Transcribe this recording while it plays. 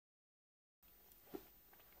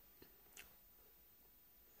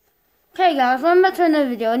Okay guys, welcome back to another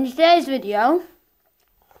video. In today's video,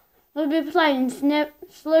 we'll be playing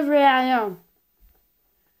Slivery I.O.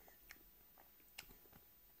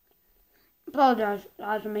 Apologise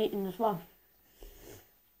guys, I'm eating as well.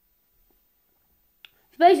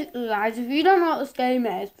 So basically guys, if you don't know what this game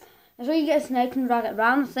is, it's where you get a snake and drag it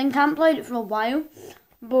around. I think I haven't played it for a while,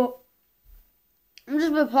 but I'm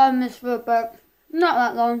just been playing this for a bit, not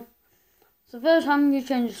that long. So first time you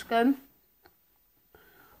change the skin.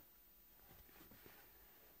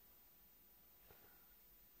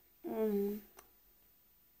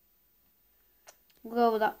 We'll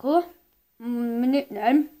go with that colour. My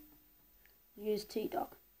nickname, use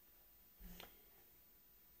T-Dog.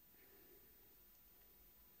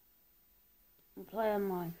 I'll play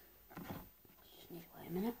online. Just need to wait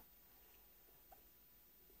a minute.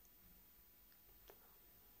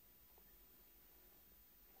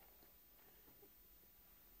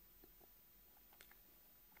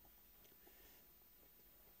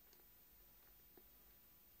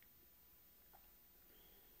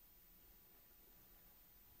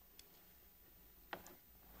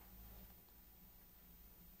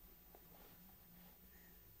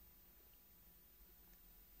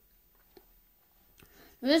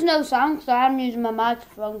 There's no sound because I'm using my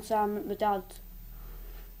microphone, so I'm at my dad's.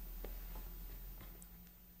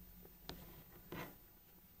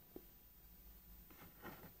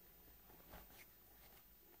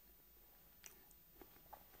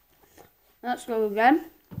 Let's go again.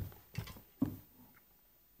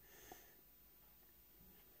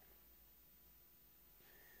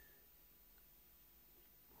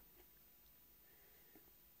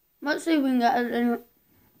 Let's see if we can get it.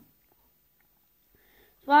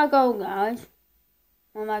 So our goal, guys,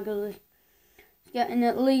 oh my goodness, is getting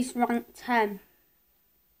at least rank 10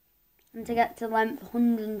 and to get to length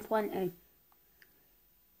 120.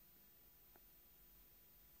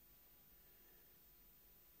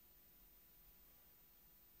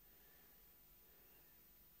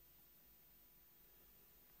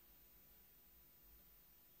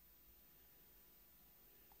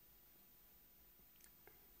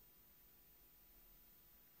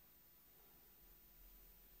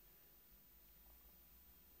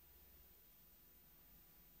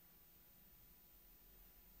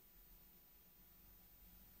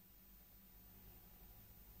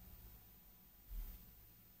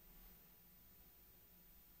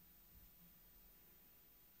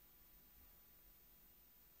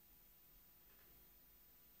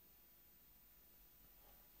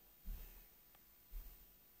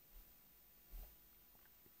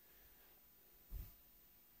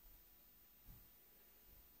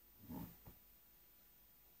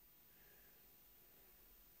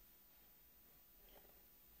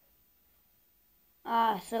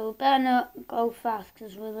 So we better not go fast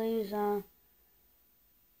because we'll lose our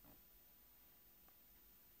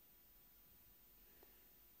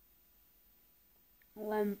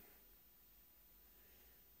length.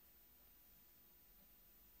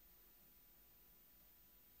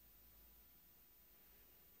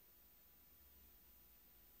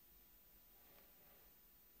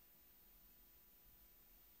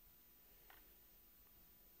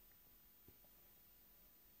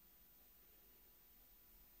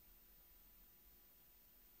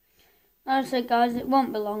 Like I said guys, it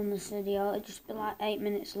won't be long this video, it'll just be like 8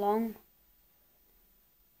 minutes long.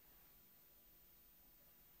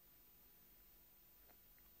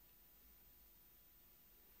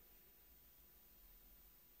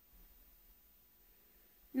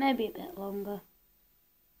 Maybe a bit longer.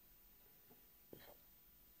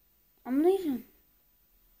 I'm leaving.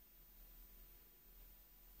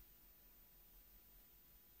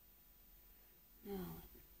 No.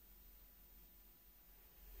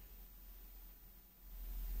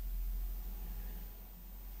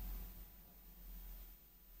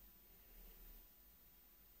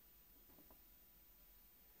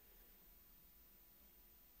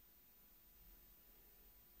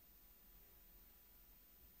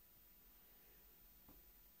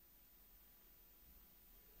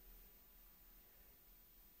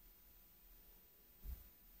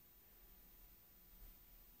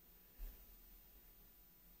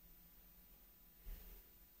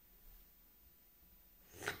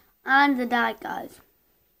 And the die, guys.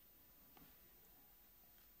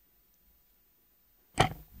 But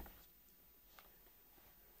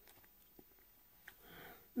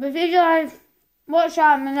if you guys watch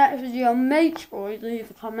out in the next video, make sure you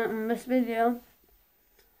leave a comment on this video.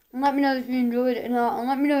 And let me know if you enjoyed it or not. And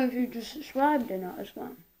let me know if you just subscribed or not as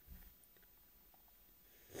well.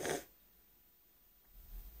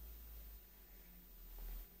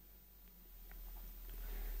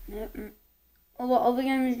 Yep. or what other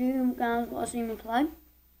games you guys want to see me play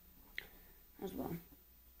as well.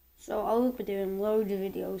 So I will be doing loads of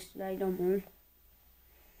videos today, don't worry.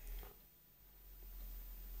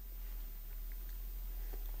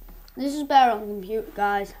 This is better on computer,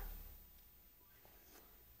 guys.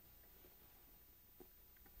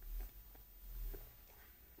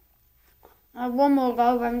 I have one more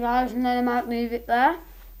go then, guys, and then I might leave it there.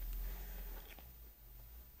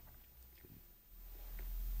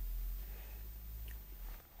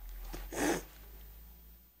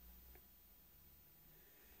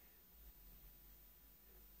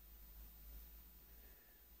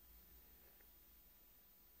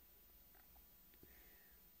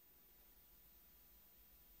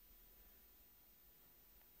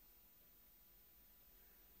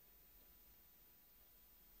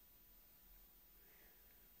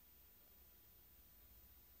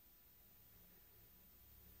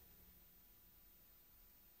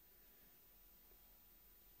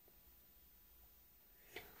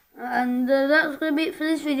 And that's going to be it for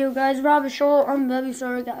this video, guys. Rather short, I'm very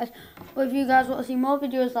sorry, guys. But if you guys want to see more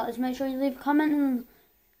videos like this, make sure you leave a comment and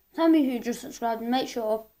tell me who just subscribed, and make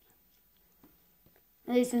sure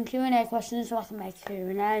leave some Q&A questions so I can make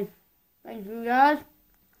Q&A. Thank you, guys.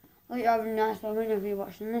 Hope you have a nice one whenever you're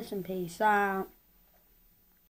watching this, and peace out.